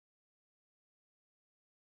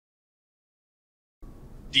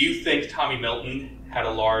Do you think Tommy Milton had a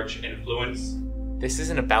large influence? This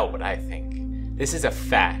isn't about what I think. This is a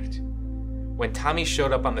fact. When Tommy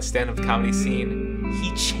showed up on the stand-up comedy scene,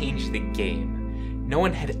 he changed the game. No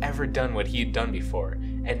one had ever done what he had done before,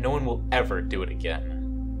 and no one will ever do it again.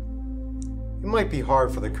 It might be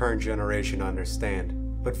hard for the current generation to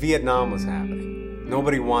understand, but Vietnam was happening.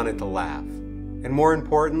 Nobody wanted to laugh. And more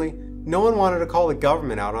importantly, no one wanted to call the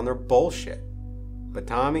government out on their bullshit. But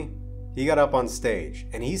Tommy, he got up on stage,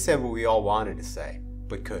 and he said what we all wanted to say,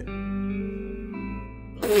 but couldn't.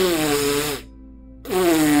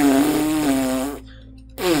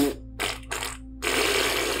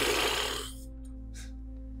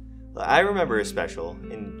 I remember a special,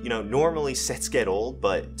 and normally sets get old,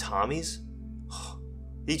 but Tommy's,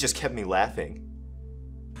 he just kept me laughing.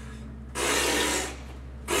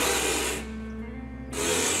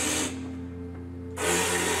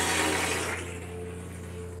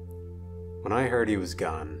 When I heard he was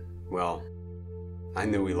gone, well, I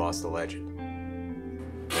knew we lost a legend.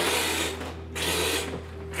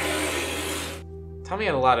 Tommy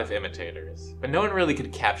had a lot of imitators, but no one really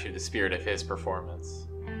could capture the spirit of his performance.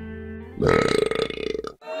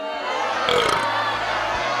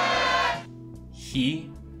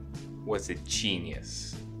 He was a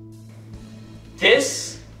genius.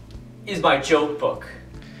 This is my joke book.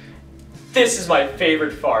 This is my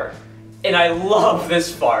favorite fart. And I love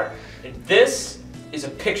this fart. And this is a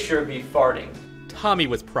picture of me farting. Tommy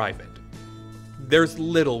was private. There's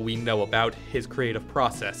little we know about his creative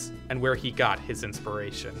process and where he got his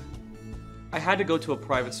inspiration. I had to go to a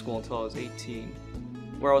private school until I was 18,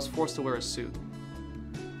 where I was forced to wear a suit.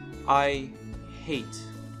 I hate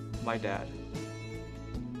my dad.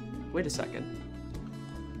 Wait a second.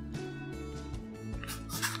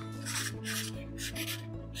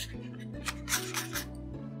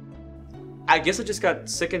 I guess I just got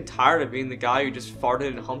sick and tired of being the guy who just farted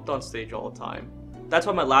and humped on stage all the time. That's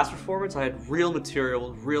why my last performance, I had real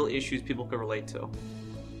material, real issues people could relate to.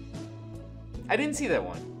 I didn't see that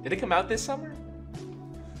one. Did it come out this summer?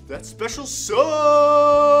 That special sucked!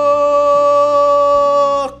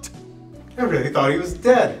 I really thought he was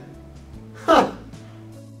dead.